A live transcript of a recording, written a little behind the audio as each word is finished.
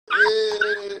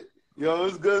Yo,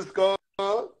 it's good, Skull.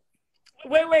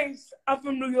 Wait. I'm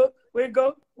from New York. Where it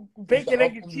go? Bacon,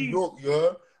 egg, and cheese. New York,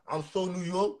 yo. I'm so New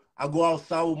York. I go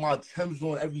outside with my Timbs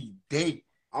on every day.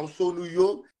 I'm so New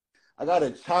York. I got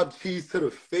a chopped cheese to the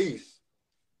face.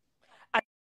 I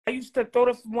used to throw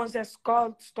the ones that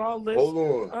starless.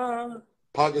 Hold on.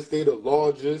 Pocket stay the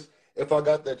largest. If I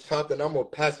got that chopped, then I'm gonna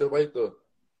pass it right there.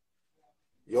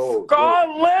 Yo.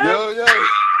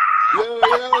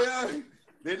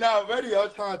 They not ready. I'm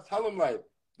trying to tell them like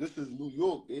this is New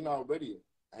York. They not ready.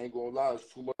 I ain't gonna lie.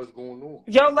 It's too much going on.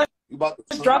 Yo, let's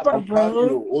drop I'm it, proud of you.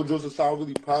 bro. All jokes aside, I'm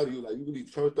really proud of you. Like you really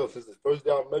turned up since the first day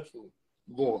I met you.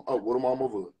 You going up? What am I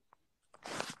over?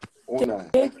 On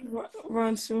that. Thank you,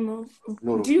 ronsuno.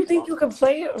 Do you think you can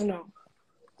play it or no?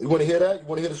 You want to hear that? You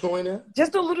want to hear the song in there?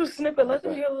 Just a little snippet. Let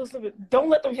them hear a little snippet. Don't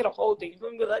let them hear the whole thing.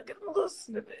 Let them like, get a little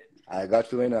snippet. I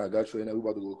got you right now. We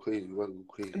about to go crazy.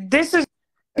 This is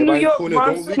everybody New York.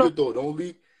 Don't leak it though. Don't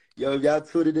leak. Yo, if y'all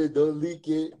tweeted it, don't leak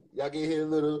it. Y'all can hear a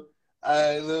little.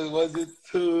 Alright, look, what's it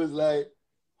too? It's like,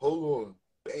 hold on,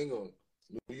 bang on.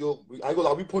 New York. I ain't gonna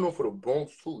lie, we putting on for the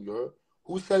Bronx too, yo.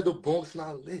 Who said the Bronx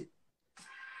not lit?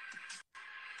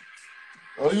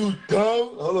 Are you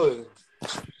dumb? Hold on.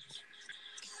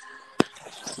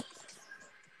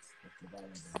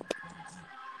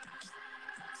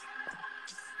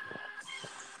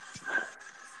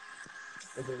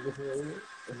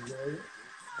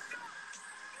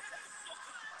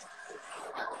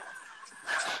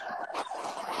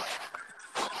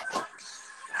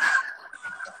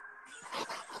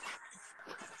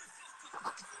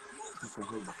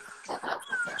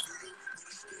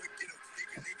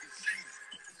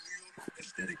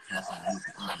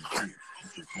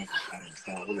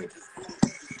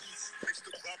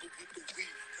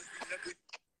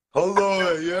 Hold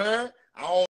on, yeah.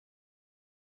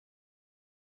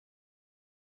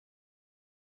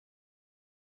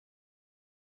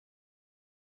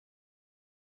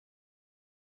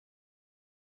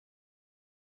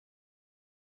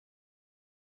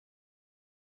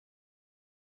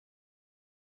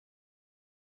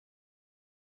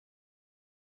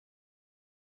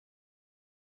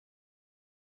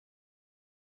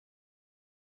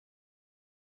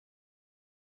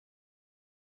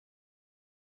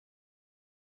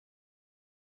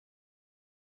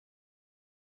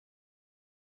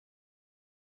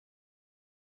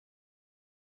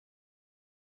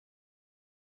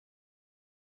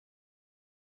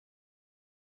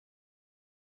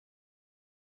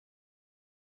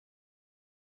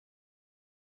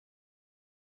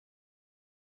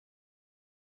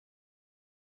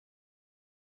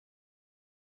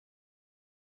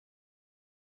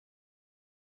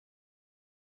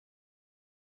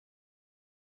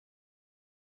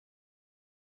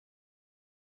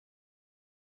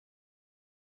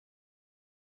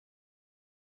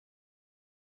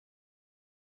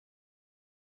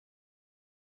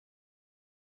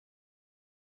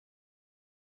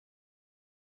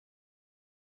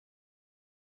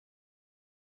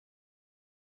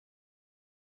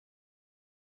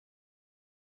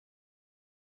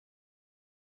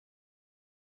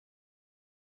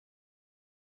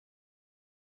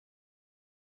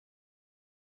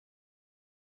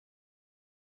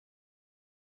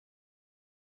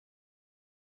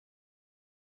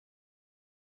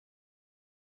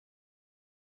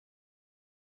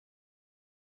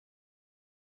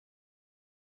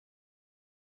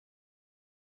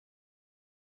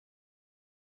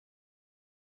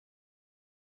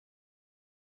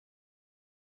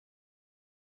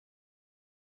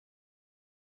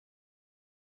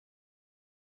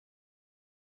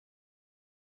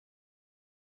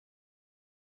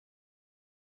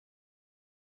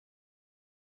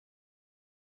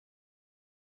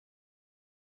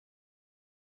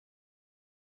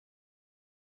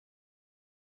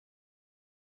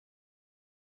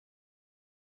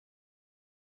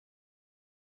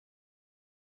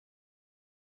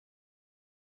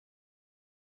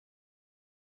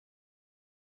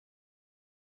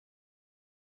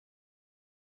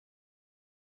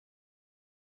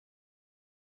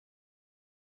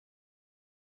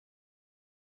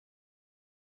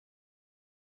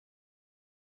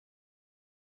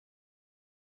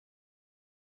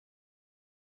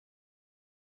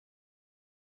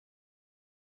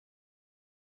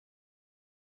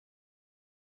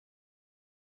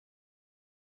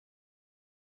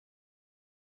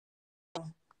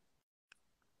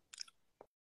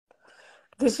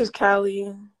 This is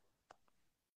Callie.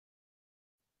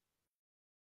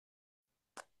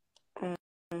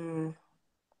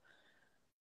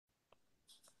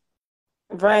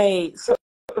 Right. So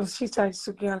she's like,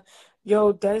 Sukiana,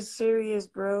 yo, that's serious,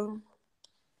 bro.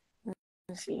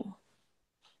 Let's see.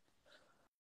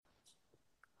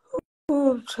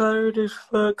 I'm tired as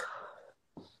fuck.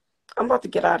 I'm about to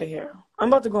get out of here. I'm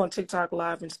about to go on TikTok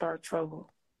live and start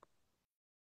trouble.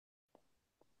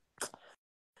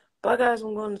 Bye, guys.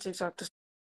 I'm going to TikTok to